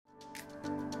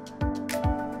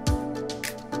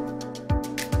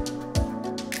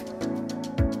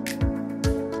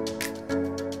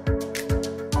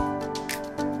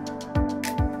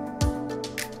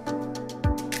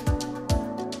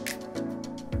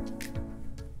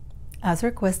As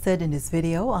requested in this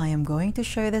video, I am going to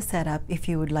show you the setup if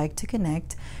you would like to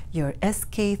connect your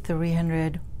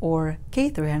SK300 or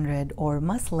K300 or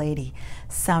Muslady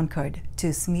sound card to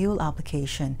Smule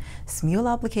application.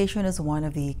 Smule application is one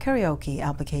of the karaoke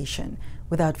application.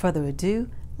 Without further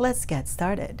ado, let's get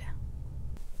started.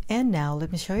 And now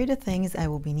let me show you the things I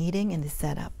will be needing in the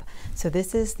setup. So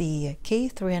this is the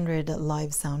K300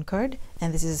 live sound card,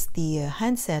 and this is the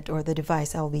handset or the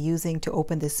device I will be using to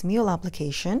open the Smule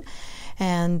application.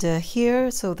 And here,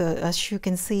 as you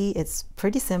can see, it's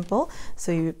pretty simple.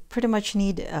 So you pretty much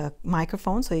need a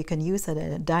microphone, so you can use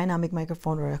a dynamic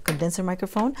microphone or a condenser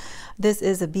microphone. This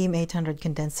is a Beam 800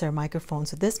 condenser microphone.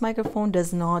 So this microphone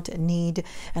does not need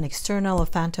an external or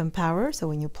phantom power. So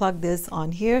when you plug this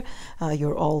on here,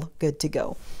 you're all good to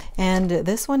go. And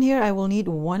this one here, I will need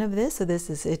one of this. So this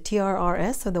is a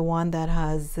TRRS, so the one that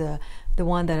has the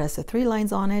 3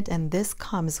 lines on it, and this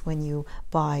comes when you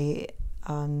buy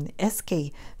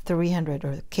SK300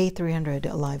 or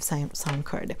K300 live sound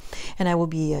card. And I will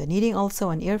be needing also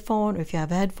an earphone. If you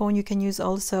have a headphone, you can use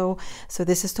also. So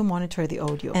this is to monitor the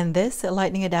audio. And this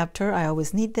lightning adapter, I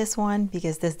always need this one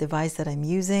because this device that I'm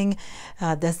using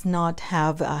does not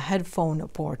have a headphone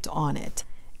port on it.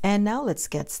 And now let's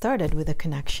get started with the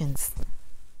connections.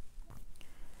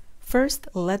 First,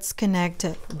 let's connect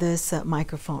this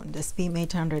microphone, this Beam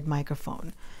 800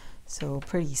 microphone. So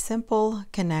pretty simple.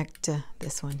 Connect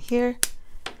this one here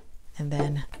and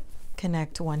then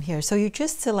connect one here. So you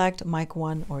just select mic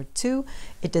 1 or 2.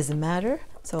 It doesn't matter.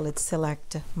 So let's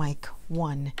select mic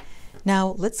 1.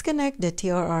 Now let's connect the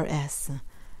TRRS.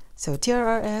 So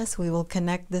TRRS, we will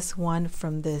connect this one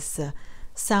from this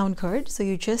sound card. So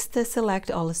you just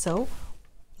select also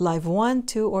live 1,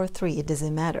 2, or 3. It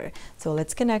doesn't matter. So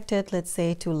let's connect it, let's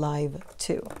say to live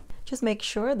 2. Just make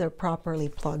sure they're properly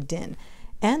plugged in.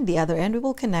 And the other end we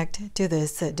will connect to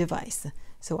this device.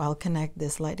 So I'll connect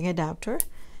this lightning adapter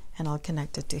and I'll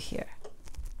connect it to here.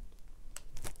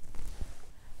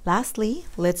 Lastly,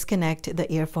 let's connect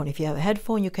the earphone. If you have a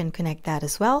headphone, you can connect that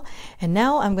as well. And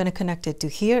now I'm going to connect it to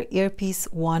here, earpiece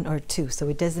 1 or 2. So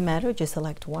it doesn't matter, just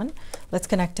select one. Let's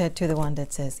connect it to the one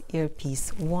that says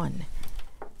earpiece 1.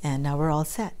 And now we're all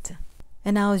set.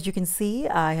 And now, as you can see,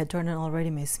 I had turned on already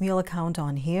my Smule account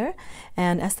on here.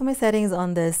 And as to my settings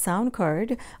on the sound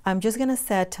card, I'm just going to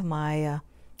set my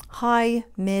high,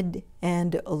 mid,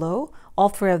 and low, all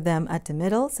 3 of them at the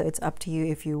middle. So it's up to you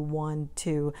if you want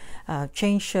to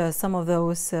change some of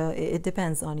those. It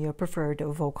depends on your preferred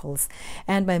vocals.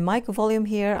 And my mic volume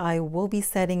here, I will be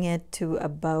setting it to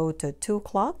about 2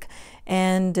 o'clock.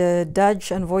 And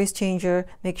dodge and voice changer,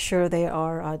 make sure they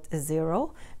are at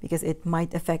 0, because it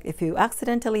might affect if you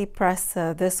accidentally press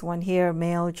this one here,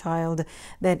 male, child,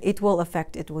 then it will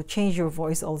change your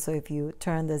voice also if you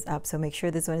turn this up. So make sure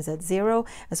this one is at 0,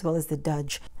 as well as the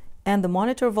dodge. And the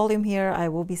monitor volume here, I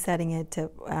will be setting it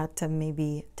at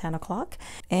maybe 10 o'clock.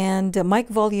 And mic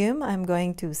volume, I'm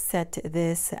going to set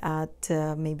this at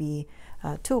maybe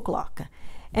 2 o'clock.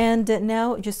 And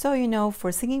now, just so you know,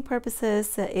 for singing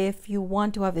purposes, if you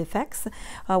want to have effects,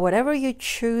 whatever you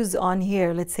choose on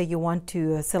here, let's say you want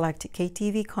to select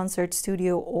KTV, Concert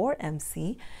Studio, or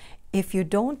MC, if you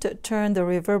don't turn the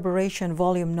reverberation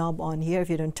volume knob on here, if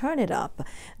you don't turn it up,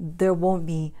 there won't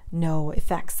be no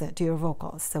effects to your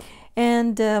vocals. So,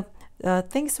 and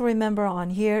things to remember on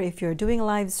here, if you're doing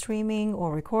live streaming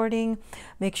or recording,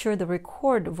 make sure the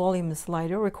recording volume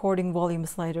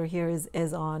slider here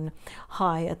is on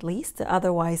high at least.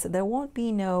 Otherwise, there won't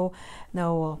be no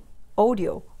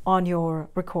audio on your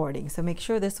recording. So make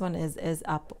sure this one is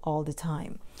up all the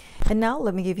time. And now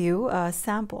let me give you a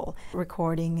sample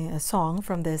recording a song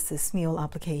from this Smule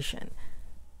application.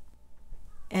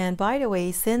 And by the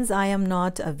way, since I am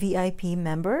not a VIP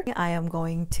member, I am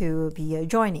going to be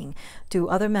joining 2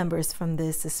 other members from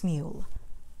this Smule.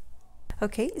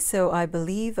 Okay, so I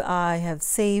believe I have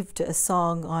saved a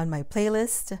song on my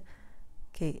playlist.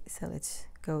 Okay, so let's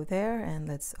go there and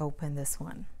let's open this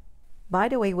one. By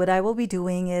the way, what I will be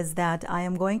doing is that I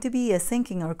am going to be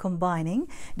syncing or combining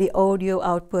the audio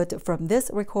output from this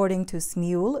recording to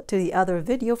Smule to the other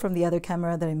video from the other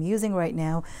camera that I'm using right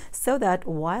now, so that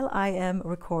while I am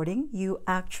recording, you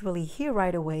actually hear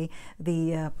right away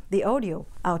the audio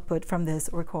output from this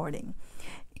recording.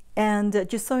 And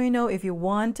just so you know, if you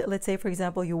want, let's say for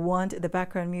example, you want the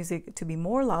background music to be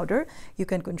more louder, you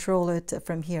can control it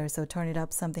from here. So turn it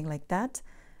up something like that,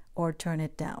 or turn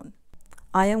it down.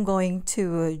 I am going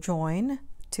to join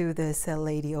to this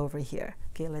lady over here.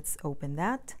 Okay, let's open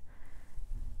that.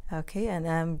 Okay, and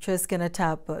I'm just gonna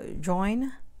tap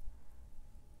join.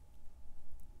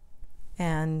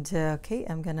 And okay,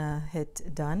 I'm gonna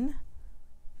hit done.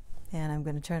 And I'm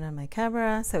going to turn on my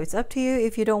camera. So it's up to you.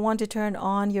 If you don't want to turn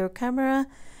on your camera,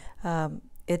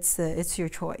 it's your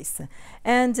choice.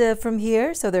 And from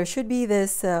here, so there should be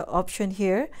this option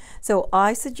here. So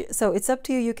so it's up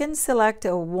to you. You can select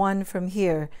one from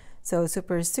here. So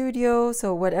Super Studio,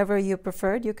 so whatever you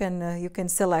preferred, you can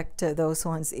select those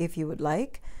ones if you would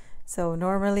like. So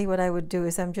normally what I would do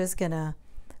is I'm just gonna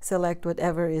select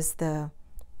whatever is the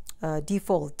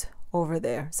default over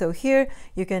there. So here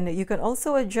you can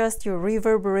also adjust your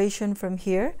reverberation from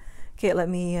here. Okay, let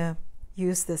me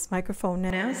use this microphone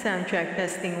now. Sound check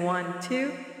testing 1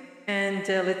 2, and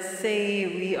let's say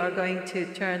we are going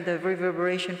to turn the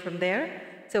reverberation from there.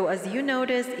 So as you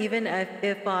notice, even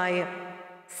if I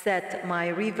set my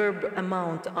reverb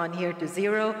amount on here to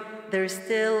 0, there's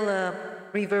still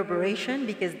reverberation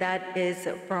because that is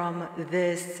from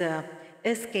this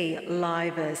SK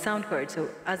Live sound card. So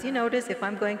as you notice, if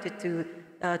I'm going to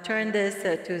turn this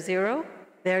to 0,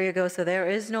 there you go. So there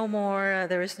is no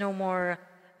more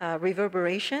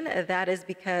reverberation. That is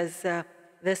because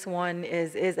this one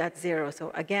is at 0.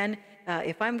 So again,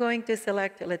 if I'm going to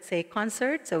select, let's say,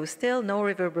 concert, so still no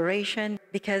reverberation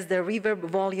because the reverb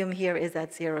volume here is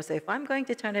at 0. So if I'm going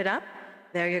to turn it up,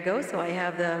 there you go. So I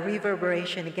have the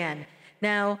reverberation again.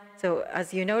 Now, so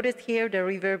as you notice here, the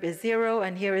reverb is 0,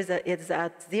 and here it's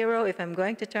at 0. If I'm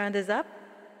going to turn this up,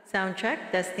 sound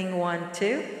check, testing 1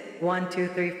 2, 1 2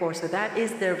 3 4. So that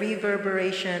is the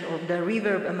reverberation or the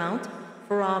reverb amount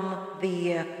from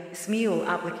the Smule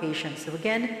application. So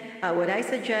again, what I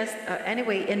suggest,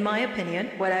 anyway, in my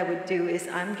opinion, what I would do is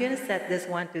I'm going to set this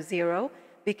one to 0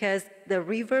 because the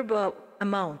reverb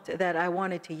amount that I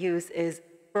wanted to use is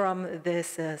from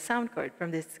this sound card,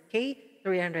 from this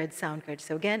K300 sound card.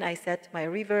 So again, I set my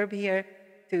reverb here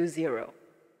to 0.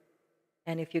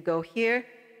 And if you go here,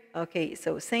 okay,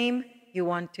 so same,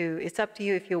 it's up to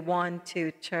you if you want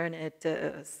to turn it,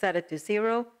 set it to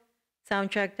 0.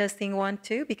 Sound check testing 1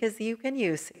 2, because you can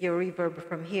use your reverb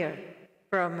from here,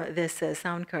 from this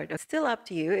sound card. It's still up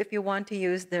to you if you want to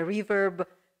use the reverb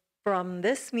from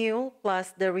this Smule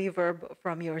plus the reverb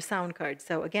from your sound card.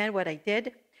 So again, what I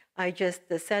did, I just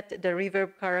set the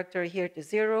reverb character here to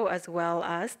 0 as well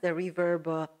as the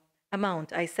reverb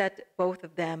amount. I set both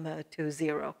of them to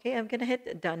 0. Okay, I'm going to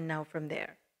hit done now from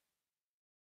there.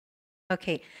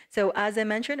 Okay, so as I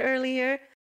mentioned earlier,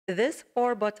 these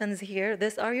 4 buttons here,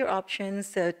 these are your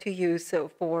options to use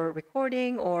for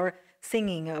recording or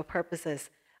singing purposes.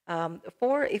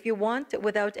 If you want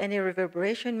without any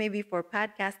reverberation, maybe for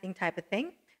podcasting type of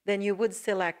thing, then you would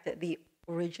select the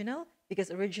original,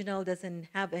 because original doesn't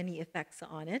have any effects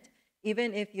on it.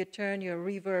 Even if you turn your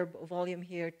reverb volume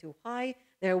here to high,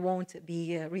 there won't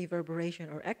be reverberation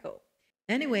or echo.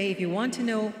 Anyway, if you want to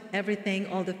know everything,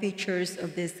 all the features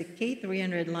of this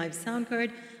K300 Live sound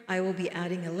card, I will be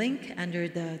adding a link under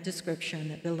the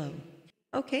description below.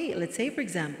 Okay, let's say, for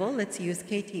example, let's use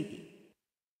KTV.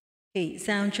 Okay,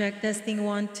 sound check testing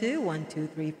 1 2, 1 2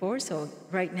 3 4. So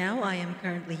right now I am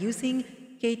currently using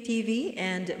KTV,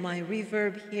 and my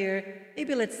reverb here,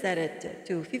 maybe let's set it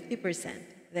to 50%.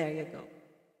 There you go.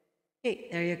 Okay,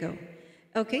 there you go.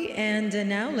 Okay, and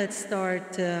now let's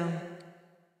start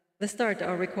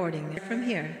our recording from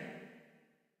here.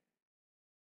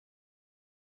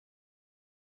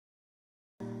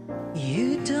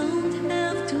 You don't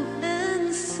have to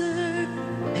answer,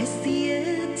 I see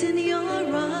it in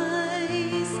your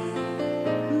eyes.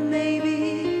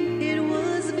 Maybe it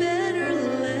was better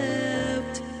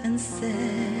left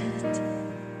unsaid.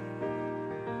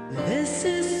 This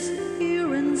is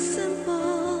pure and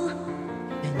simple,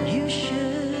 and you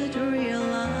should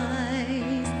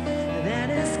realize that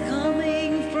it's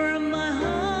coming from my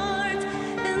heart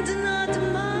and not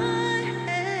my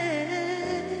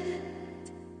head.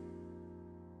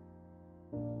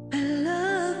 I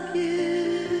love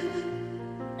you.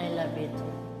 I love you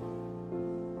too.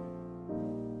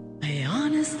 I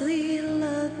honestly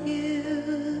love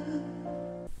you.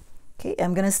 Okay,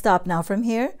 I'm gonna stop now from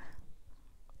here.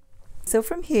 So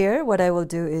from here, what I will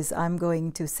do is I'm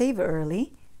going to save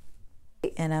early,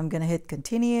 and I'm gonna hit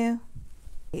continue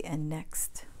and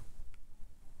next.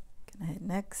 Gonna hit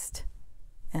next,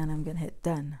 and I'm gonna hit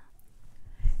done.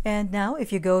 And now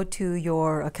if you go to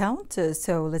your account,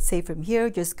 so let's say from here,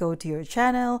 just go to your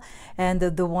channel, and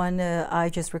the one I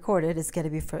just recorded is gonna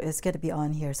be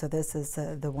on here. So this is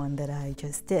the one that I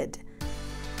just did.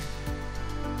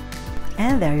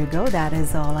 And there you go, that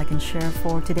is all I can share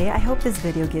for today. I hope this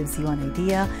video gives you an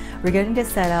idea regarding the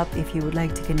setup if you would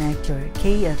like to connect your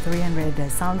K300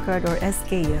 sound card or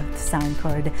SK sound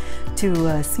card to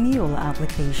a Smule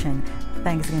application.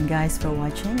 Thanks again guys for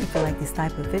watching. If you like this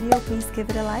type of video, please give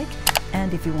it a like.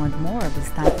 And if you want more of this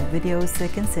type of videos,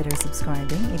 consider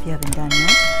subscribing if you haven't done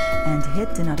yet, and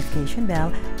hit the notification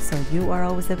bell so you are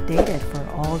always updated for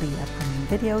all the upcoming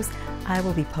videos I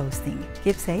will be posting.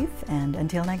 Keep safe, and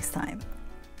until next time.